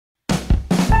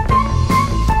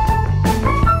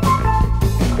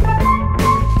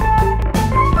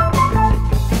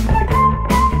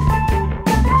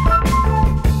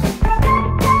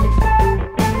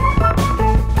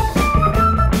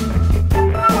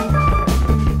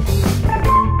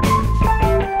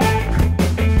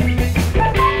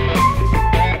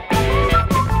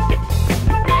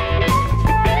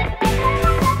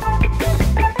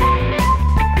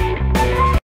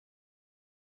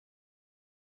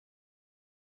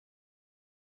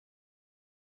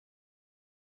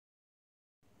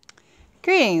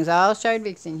Greetings all,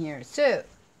 Shardvixen here. So,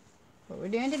 what we're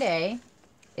doing today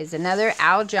is another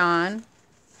Al John,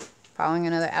 following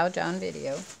another Al John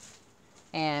video.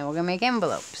 And we're going to make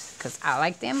envelopes, because I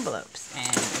like the envelopes.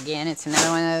 And again, it's another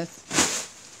one of those.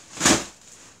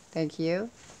 Thank you.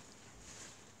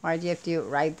 Why'd you have to do it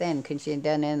right then? Couldn't you have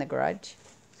done it in the garage?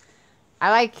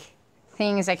 I like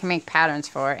things I can make patterns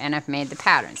for, and I've made the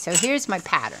pattern. So here's my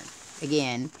pattern.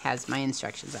 Again, has my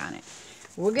instructions on it.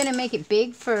 We're going to make it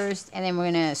big first, and then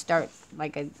we're going to start,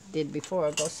 like I did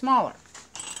before, go smaller.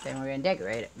 Then we're going to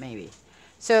decorate it, maybe.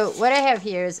 So what I have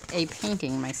here is a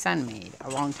painting my son made a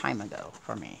long time ago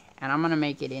for me. And I'm going to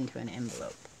make it into an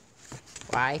envelope.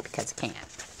 Why? Because I can.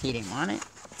 He didn't want it,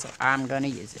 so I'm going to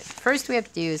use it. First we have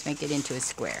to do is make it into a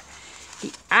square.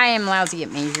 I am lousy at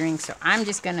measuring, so I'm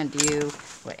just going to do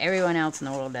what everyone else in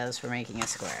the world does for making a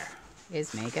square.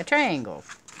 Is make a triangle.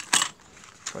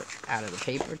 Out of the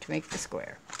paper to make the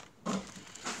square.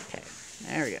 Okay,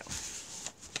 there we go.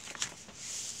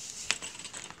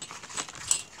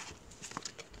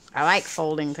 I like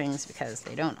folding things because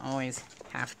they don't always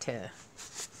have to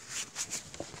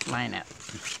line up.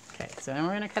 Okay, so then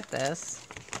we're going to cut this.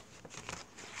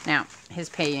 Now, his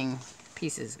painting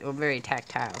pieces are very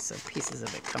tactile, so pieces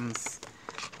of it comes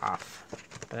off.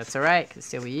 But that's alright, because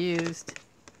still be used.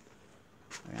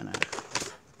 We're going to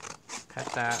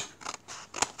cut that.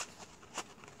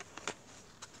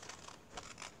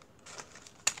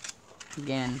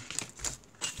 Again,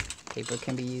 paper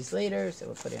can be used later, so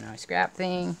we'll put in our scrap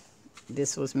thing.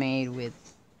 This was made with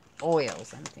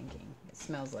oils, I'm thinking. It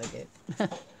smells like it.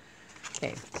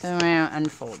 Okay, so I'm going to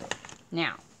unfold it.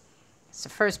 Now, it's the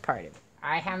first part of it.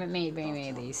 I haven't made very many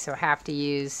of these, so I have to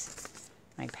use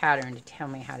my pattern to tell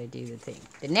me how to do the thing.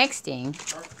 The next thing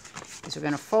is we're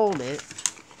going to fold it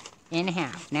in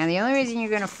half. Now, the only reason you're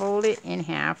going to fold it in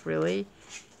half, really,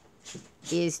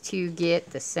 is to get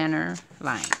the center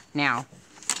line. Now,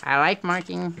 I like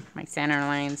marking my center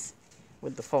lines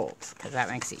with the folds, because that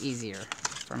makes it easier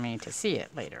for me to see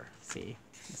it later. See,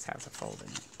 this has a fold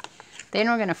in it. Then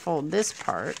we're going to fold this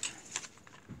part.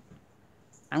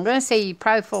 I'm going to say you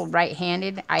probably fold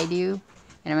right-handed. I do.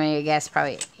 And I'm going to guess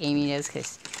probably Amy does,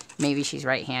 because maybe she's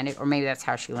right-handed, or maybe that's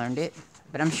how she learned it.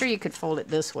 But I'm sure you could fold it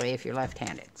this way if you're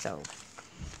left-handed. So,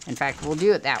 in fact, we'll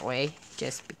do it that way,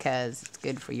 just because it's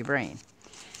good for your brain.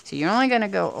 So you're only going to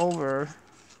go over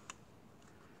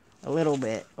a little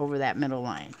bit over that middle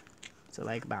line. So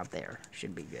like about there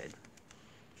should be good.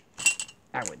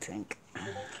 I would think.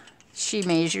 She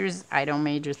measures. I don't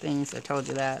measure things. I told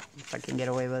you that. If I can get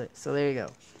away with it. So there you go.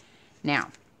 Now,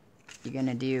 you're going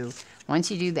to do,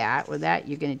 once you do that, with that,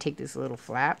 you're going to take this little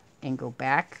flap and go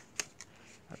back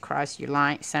across your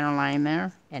line, center line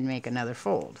there, and make another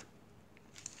fold.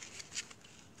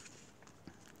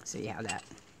 So you have that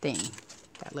thing.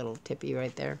 That little tippy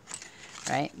right there,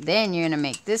 right? Then you're going to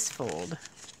make this fold,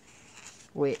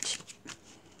 which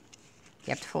you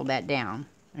have to fold that down.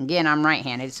 Again, I'm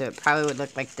right-handed, so it probably would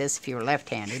look like this if you were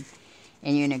left-handed.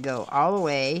 And you're going to go all the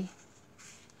way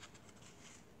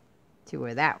to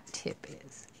where that tip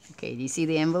is. Okay, do you see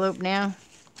the envelope now?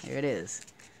 There it is.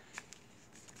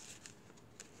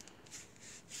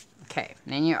 Okay,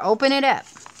 then you open it up.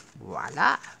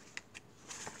 Voila.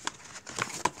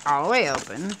 All the way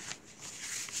open.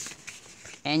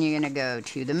 And you're going to go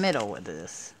to the middle with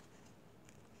this.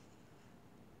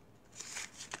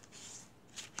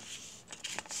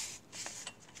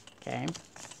 Okay.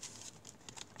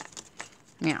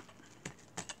 Now,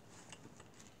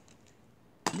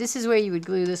 this is where you would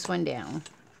glue this one down.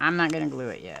 I'm not going to glue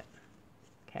it yet.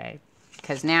 Okay.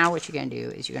 Because now what you're going to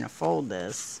do is you're going to fold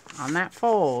this on that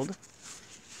fold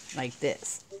like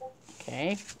this.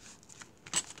 Okay.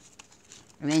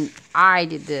 And then I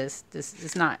did this. This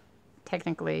is not...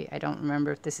 Technically, I don't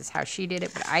remember if this is how she did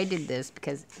it, but I did this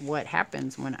because what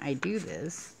happens when I do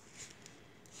this,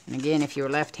 and again, if you were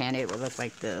left-handed, it would look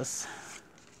like this.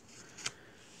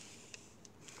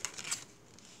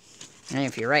 And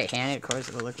if you're right-handed, of course,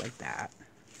 it will look like that.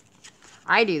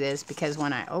 I do this because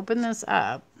when I open this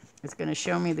up, it's going to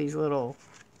show me these little,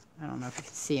 I don't know if you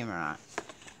can see them or not,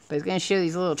 but it's going to show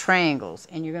these little triangles,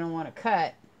 and you're going to want to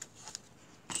cut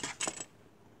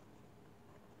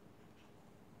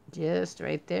just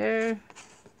right there,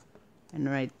 and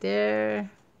right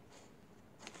there,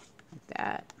 like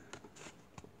that.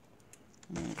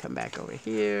 And then come back over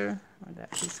here. Where'd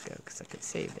that piece go? Because I could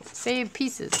save it. Save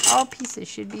pieces. All pieces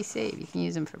should be saved. You can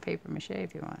use them for paper mache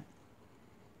if you want.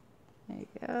 There you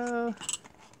go.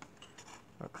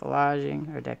 Or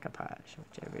collaging, or decoupage,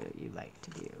 whichever you like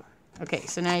to do. Okay,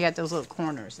 so now you got those little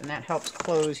corners, and that helps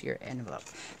close your envelope.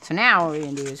 So now what we're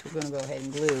going to do is we're going to go ahead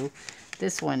and glue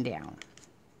this one down.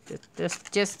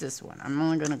 Just this one. I'm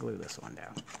only going to glue this one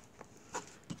down.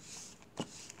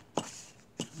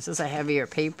 This is a heavier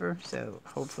paper, so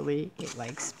hopefully it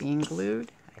likes being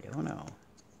glued. I don't know.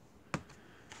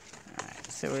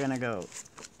 Alright, so we're going to go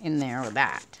in there with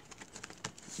that.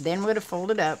 Then we're going to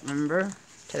fold it up, remember,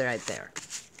 to right there.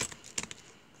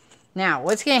 Now,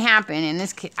 what's going to happen, and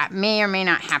this may or may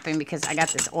not happen because I got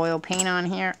this oil paint on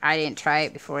here. I didn't try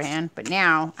it beforehand, but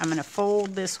now I'm going to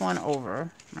fold this one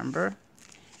over, remember?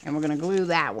 And we're going to glue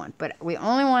that one. But we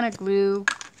only want to glue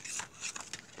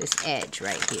this edge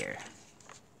right here.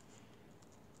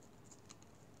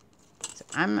 So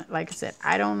like I said,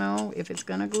 I don't know if it's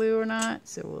going to glue or not,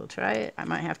 so we'll try it. I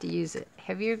might have to use a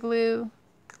heavier glue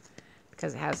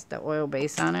because it has the oil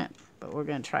base on it, but we're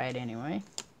going to try it anyway.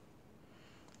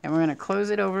 And we're going to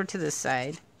close it over to this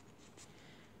side.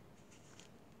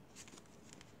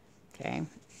 Okay.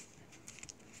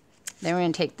 Then we're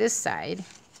going to take this side,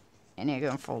 and you're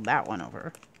going to fold that one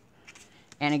over.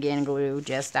 And again, glue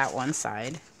just that one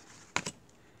side.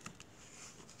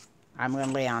 I'm going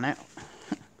to lay on it,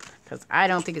 because I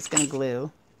don't think it's going to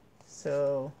glue.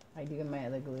 So, I do my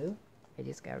other glue. I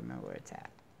just got to remember where it's at.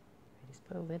 I just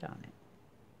put a lid on it.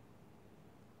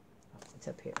 Oh, it's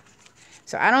up here.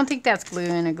 So I don't think that's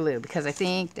gluing a glue because I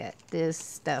think that this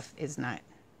stuff is not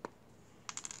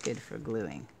good for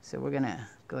gluing. So we're going to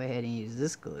go ahead and use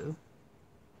this glue.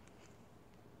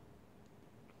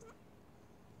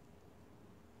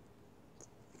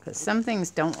 Because some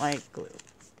things don't like glue.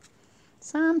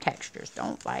 Some textures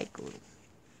don't like glue.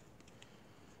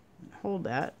 Hold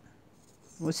that.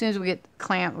 Well, as soon as we get the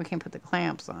clamp, we can put the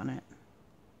clamps on it.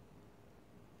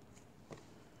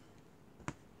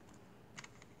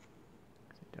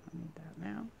 Need that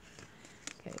now.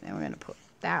 Okay, then we're going to put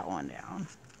that one down.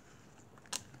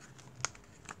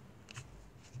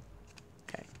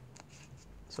 Okay.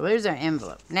 So there's our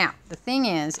envelope. Now, the thing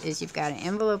is you've got an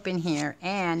envelope in here,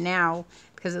 and now,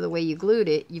 because of the way you glued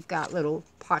it, you've got little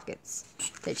pockets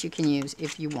that you can use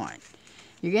if you want.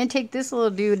 You're going to take this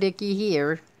little doohickey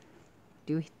here,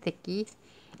 and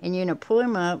you're going to pull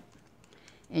him up,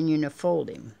 and you're going to fold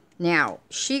him. Now,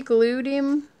 she glued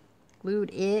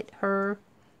her.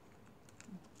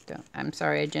 I'm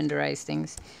sorry, I genderized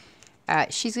things.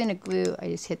 She's going to glue. I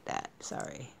just hit that.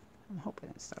 Sorry. I'm hoping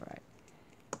it's all right.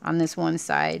 On this one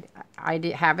side,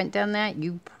 haven't done that.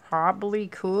 You probably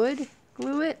could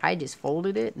glue it. I just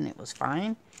folded it, and it was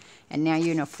fine. And now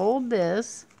you're going to fold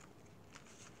this.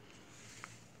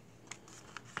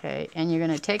 Okay, and you're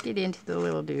going to take it into the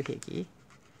little doohickey.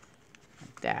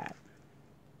 Like that.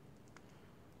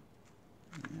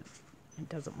 It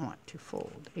doesn't want to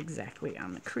fold exactly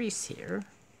on the crease here.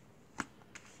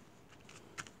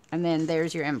 And then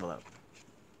there's your envelope.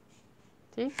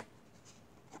 See?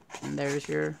 And there's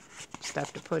your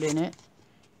stuff to put in it.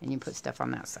 And you put stuff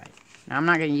on that side. Now I'm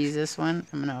not going to use this one.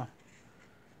 I'm going to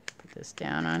put this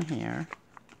down on here.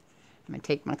 I'm going to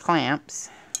take my clamps.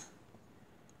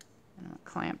 And I'm going to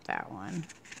clamp that one.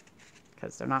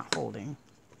 Because they're not holding.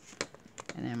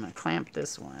 And then I'm going to clamp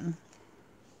this one.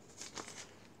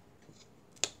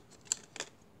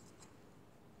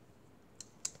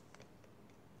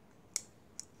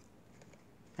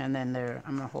 And then there,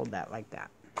 I'm going to hold that like that.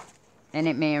 And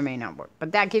it may or may not work.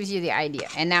 But that gives you the idea.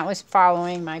 And that was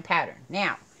following my pattern.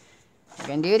 Now, we're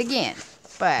going to do it again.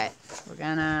 But we're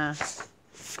going to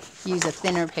use a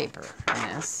thinner paper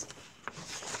on this.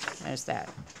 There's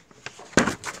that.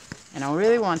 And I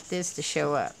really want this to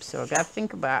show up. So I've got to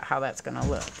think about how that's going to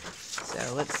look.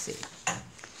 So let's see.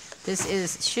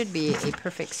 This should be a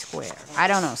perfect square. I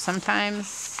don't know.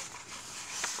 Sometimes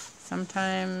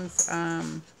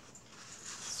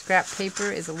scrap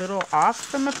paper is a little off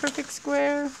from a perfect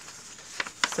square,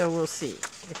 so we'll see.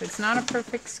 If it's not a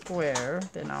perfect square,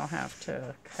 then I'll have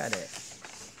to cut it.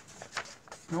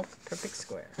 Nope, perfect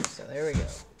square. So there we go.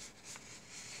 It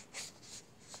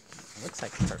looks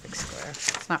like a perfect square.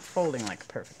 It's not folding like a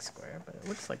perfect square, but it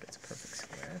looks like it's a perfect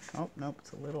square. Oh, nope,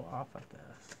 it's a little off at the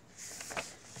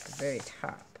very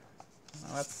top.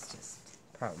 Well, that's just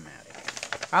problematic.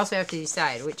 I also have to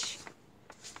decide which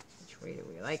way do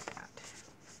we like that.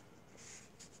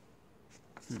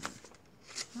 I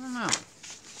don't know.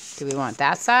 Do we want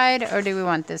that side or do we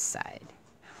want this side?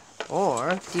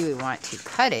 Or do we want to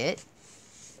cut it?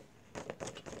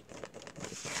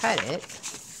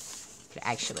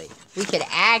 We could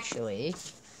actually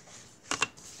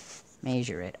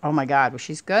measure it. Oh my God, well,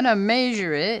 she's gonna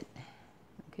measure it.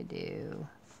 We could do,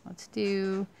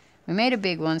 we made a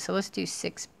big one, so let's do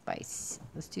 6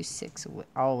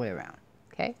 all the way around.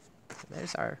 Okay, so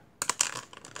there's our,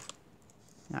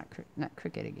 not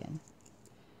crooked again.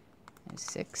 There's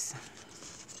 6.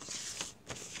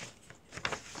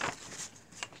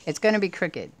 It's going to be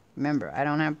crooked. Remember, I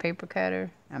don't have a paper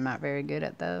cutter. I'm not very good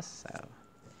at this, so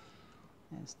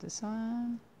there's this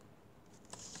one.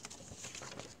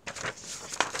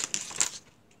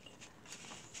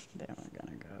 Then we're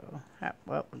going to go,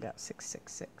 well, we got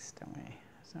 666, don't we?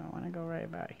 So I want to go right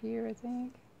about here, I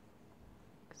think,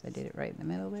 because I did it right in the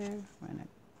middle there. And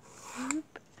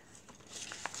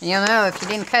you'll know if you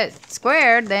didn't cut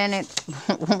squared, then it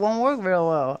won't work real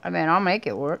well. I mean, I'll make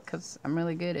it work because I'm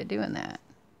really good at doing that.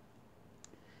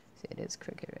 See, it is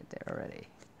crooked right there already.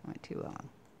 I went too long.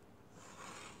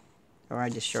 Or I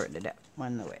just shortened it up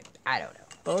one the way. I don't know.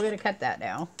 But we're going to cut that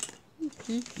now.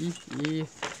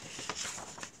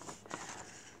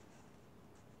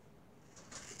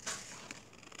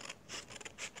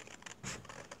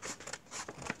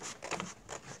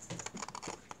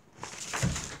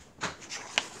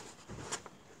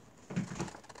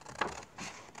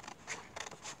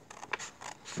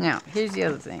 Now, here's the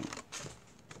other thing.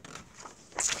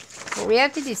 What we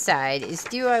have to decide is,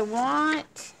 do I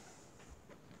want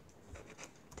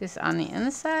this on the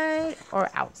inside or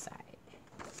outside?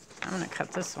 I'm going to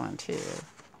cut this one too.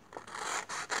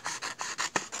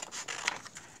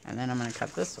 And then I'm going to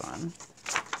cut this one.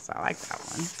 So I like that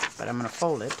one. But I'm going to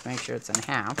fold it to make sure it's in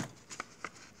half.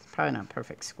 It's probably not a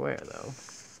perfect square though.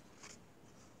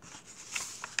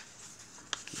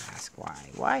 You ask why.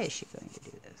 Why is she going to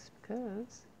do this?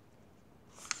 Because...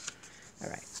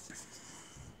 Alright.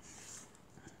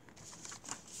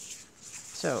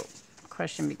 So,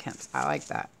 question becomes, I like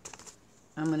that.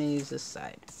 I'm going to use this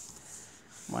side.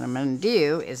 What I'm going to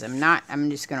do is I'm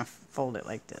just going to fold it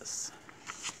like this.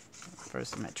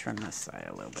 First I'm going to trim this where'd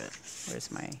a little bit.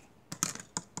 Where'd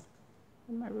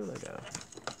my ruler go?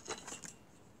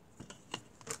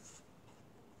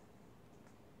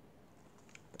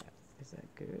 Is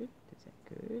that good? Is it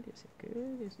good? Is it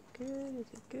good? Is it good? Is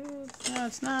it good? No,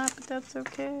 it's not, but that's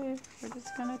okay. We're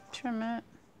just going to trim it.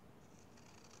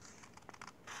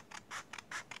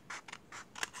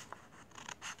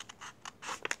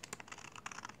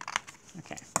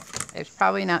 Okay. It's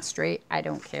probably not straight. I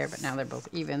don't care, but now they're both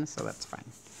even, so that's fine.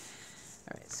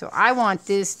 Alright, so I want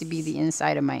this to be the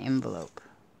inside of my envelope.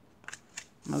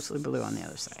 Mostly blue on the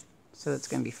other side. So that's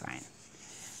going to be fine.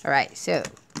 Alright, so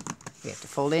we have to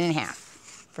fold it in half.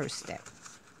 First step.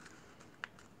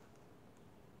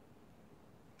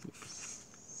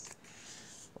 Yes.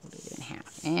 Fold it in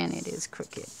half. And it is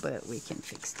crooked, but we can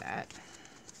fix that.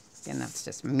 And that's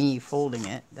just me folding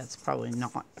it. That's probably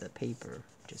not the paper,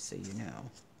 just so you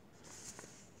know.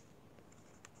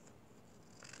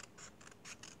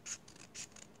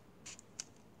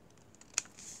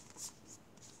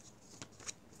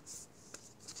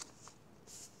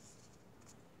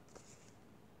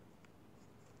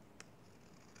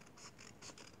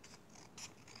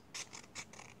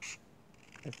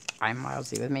 I'm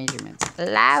lousy with measurements.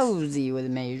 Lousy with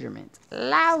measurements.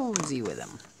 Lousy with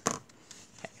them.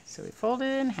 Okay, so we fold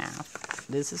it in half.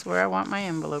 This is where I want my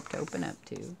envelope to open up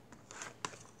to.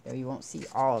 Though you won't see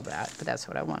all of that, but that's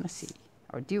what I want to see.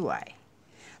 Or do I?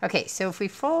 Okay, so if we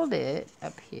fold it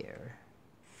up here,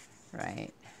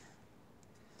 right?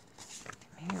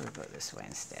 Maybe we'll go this way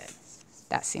instead.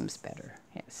 That seems better.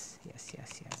 Yes, yes,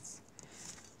 yes, yes.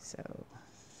 So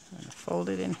I'm going to fold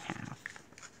it in half.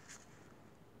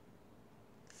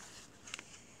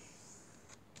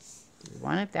 Do we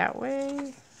want it that way,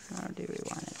 or do we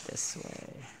want it this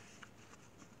way?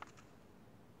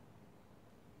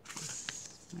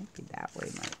 Might be that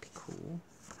way, might be cool.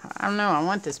 I don't know, I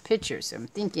want this picture, so I'm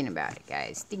thinking about it,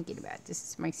 guys. Thinking about it. This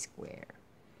is my square.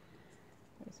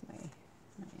 Where's my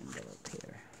envelope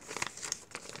here?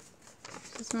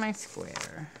 This is my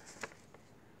square.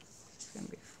 It's going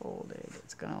to be folded.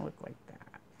 It's going to look like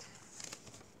that.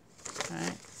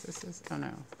 Alright, this is, oh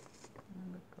no.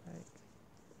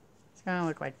 It's going to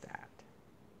look like that.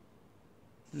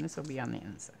 And this will be on the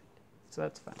inside. So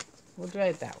that's fine. We'll try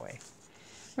it that way.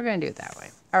 We're going to do it that way.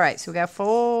 Alright, so we got to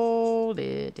fold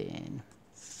it in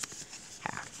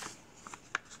half.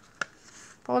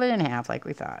 Fold it in half like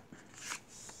we thought.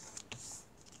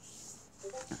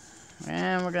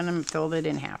 And we're going to fold it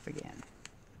in half again.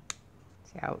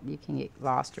 See how you can get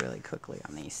lost really quickly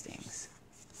on these things.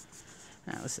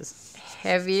 Now this is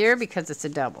heavier because it's a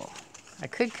double. I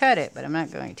could cut it, but I'm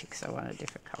not going to because I want a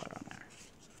different color on there.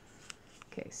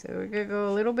 Okay, so we're going to go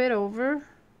a little bit over.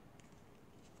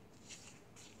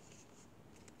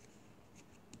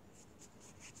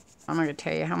 I'm not going to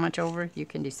tell you how much over. You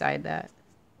can decide that.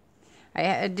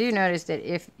 I do notice that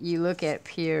if you look at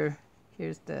here,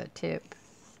 here's the tip.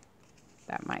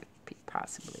 That might be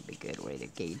possibly be a good way to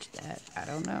gauge that. I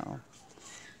don't know.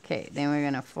 Okay, then we're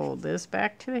going to fold this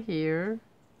back to here.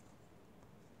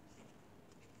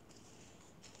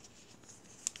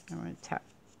 I'm going to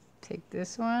take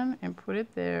this one and put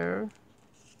it there.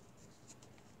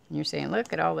 And you're saying,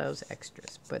 look at all those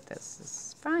extras. But this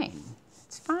is fine.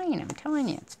 It's fine. I'm telling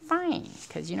you, it's fine.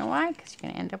 Because you know why? Because you're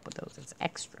going to end up with those as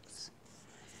extras.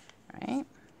 Right?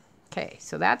 Okay,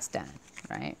 so that's done.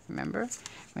 Right? Remember?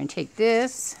 We're going to take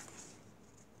this.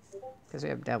 Because we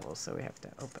have doubles, so we have to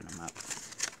open them up.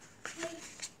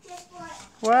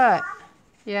 What?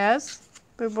 Yes?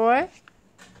 Blue boy?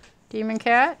 Demon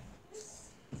cat?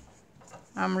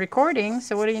 I'm recording,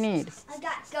 so what do you need? I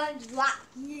got guns right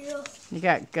here. You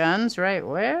got guns right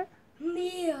where?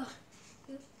 Here.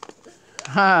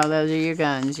 Oh, those are your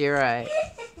guns. You're right.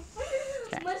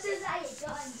 Okay.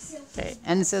 Okay,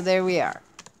 and so there we are.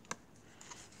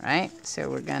 Right? So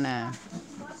we're gonna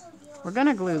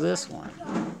glue this one.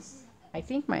 I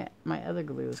think my other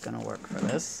glue is gonna work for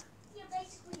this. You're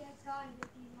basically a gun if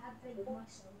you have big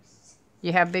muscles.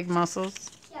 You have big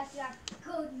muscles? Yeah, if you have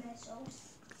good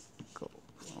muscles. Cool.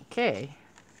 Okay.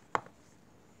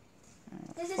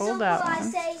 This is Fold so that cool. I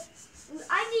one. say,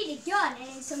 I need a gun, and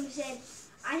then someone said,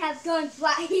 I have guns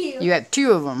right here. You have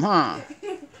two of them, huh?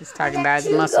 He's talking about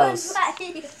his muscles. Right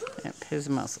here. Yep, his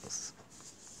muscles.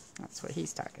 That's what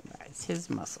he's talking about. It's his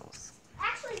muscles.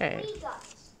 Actually, Okay. 3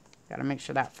 guns. Gotta make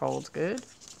sure that folds good.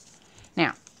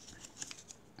 Now,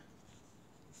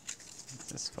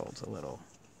 this folds a little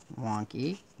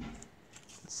wonky.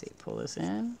 Let's see, pull this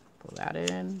in, pull that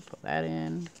in, pull that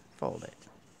in, fold it.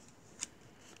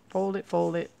 Fold it,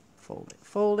 fold it, fold it,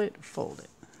 fold it, fold it.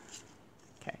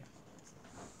 Okay.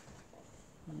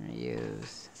 I'm gonna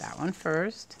use that one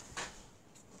first.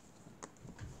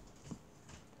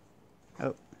 Oh,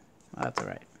 well, that's all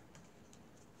right.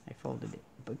 I folded it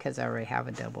because I already have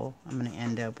a double. I'm gonna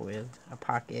end up with a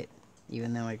pocket,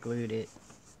 even though I glued it.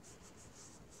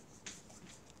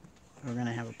 We're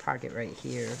gonna have a pocket right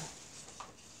here.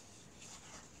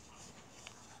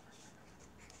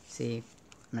 See,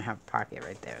 I'm gonna have a pocket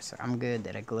right there, so I'm good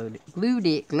that I glued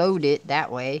it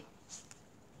that way.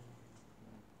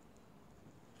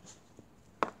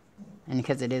 And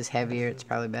because it is heavier, it's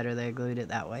probably better that I glued it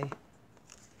that way.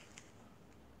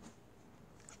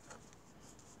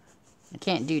 I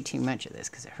can't do too much of this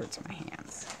because it hurts my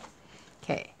hands.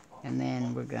 Okay, and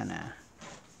then we're gonna,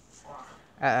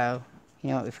 uh-oh, you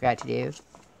know what we forgot to do?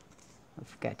 What we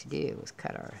forgot to do was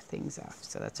cut our things off,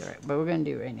 so that's alright. But we're gonna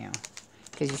do it right now.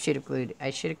 Because you should have glued it. I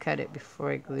should have cut it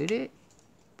before I glued it,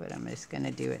 but I'm just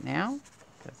gonna do it now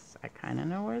because I kind of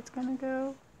know where it's gonna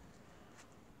go.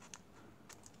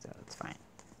 So it's fine.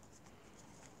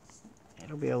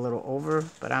 It'll be a little over,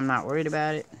 but I'm not worried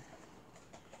about it.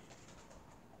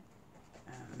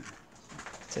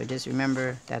 So just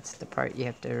remember, that's the part you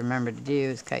have to remember to do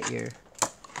is cut your,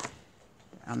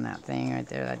 on that thing right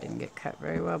there. That didn't get cut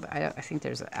very well, but I think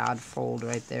there's an odd fold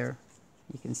right there.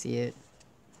 You can see it.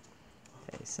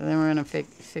 Okay, so then we're gonna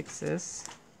fix this.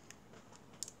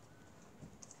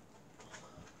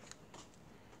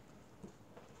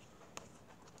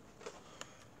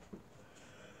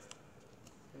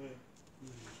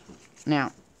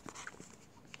 Now,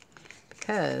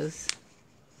 because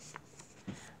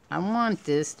I want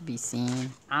this to be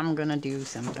seen, I'm gonna do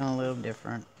something a little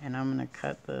different, and I'm gonna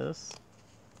cut this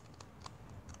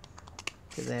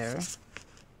to there.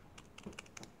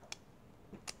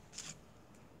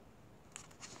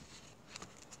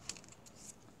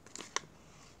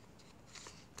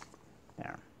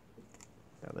 There.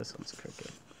 So this one's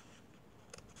crooked.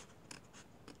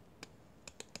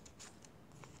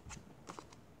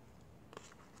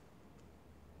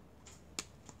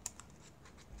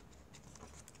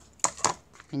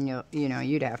 And you know,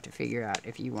 you'd have to figure out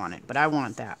if you want it. But I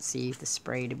want that, see, the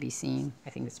spray to be seen. I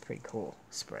think it's pretty cool,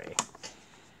 spray.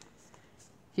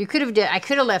 You could have I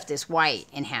could have left this white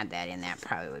and had that in. That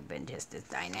probably would have been just as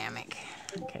dynamic.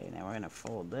 Okay, now we're going to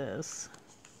fold this.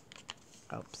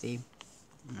 Oh, see?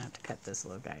 I'm going to have to cut this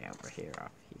little guy over here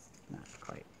off. He's not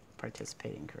quite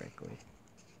participating correctly.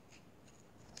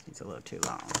 He's a little too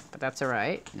long. But that's all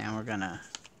right. Now we're going to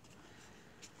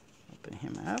open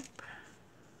him up.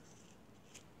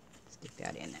 Stick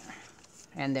that in there.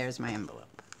 And there's my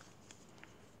envelope.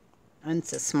 And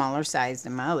it's a smaller size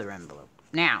than my other envelope.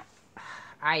 Now,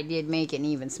 I did make an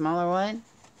even smaller one.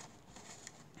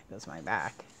 There goes my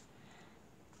back.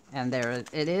 And there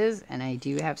it is. And I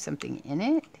do have something in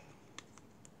it.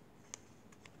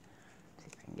 Let's see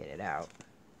if I can get it out.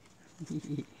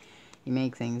 You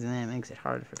make things and then it makes it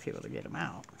hard for people to get them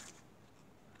out.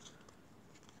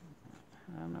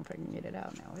 I don't know if I can get it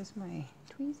out now. Where's my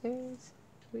tweezers?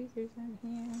 Tweezers on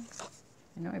here.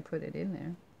 I know I put it in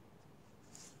there.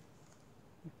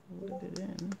 I put it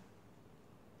in.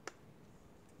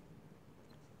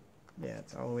 Yeah,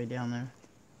 it's all the way down there.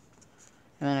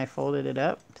 And then I folded it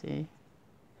up, see?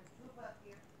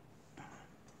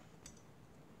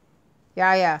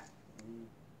 Yeah, yeah.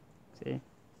 See?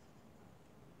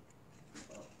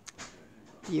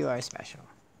 You are special.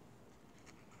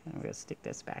 And we're going to stick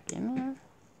this back in there.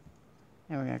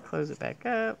 And we're going to close it back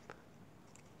up.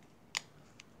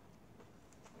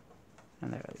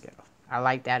 And there we go. I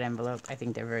like that envelope. I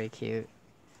think they're very cute.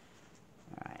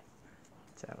 Alright.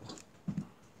 So.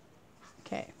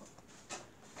 Okay.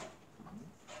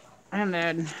 And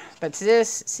then, but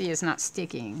this, see, it's not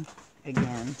sticking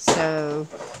again. So,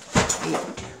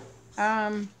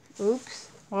 oops.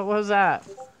 What was that?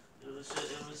 It was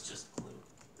just glue.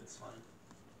 It's fine.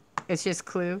 It's just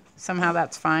glue. Somehow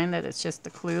that's fine that it's just the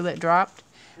glue that dropped.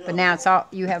 Yeah, But now it's all,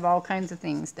 you have all kinds of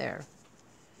things there.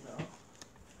 No.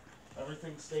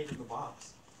 Everything stayed in the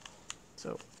box.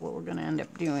 So what we're going to end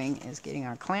up doing is getting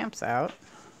our clamps out.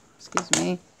 Excuse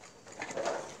me.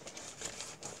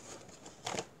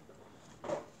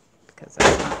 Because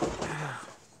that's not...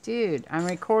 Dude, I'm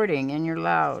recording and you're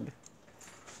loud.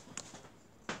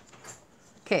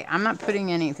 Okay, I'm not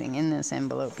putting anything in this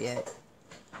envelope yet.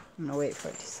 I'm going to wait for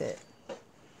it to sit.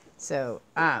 So,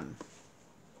 and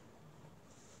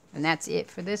that's it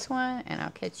for this one, and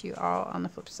I'll catch you all on the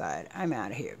flip side. I'm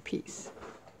out of here. Peace.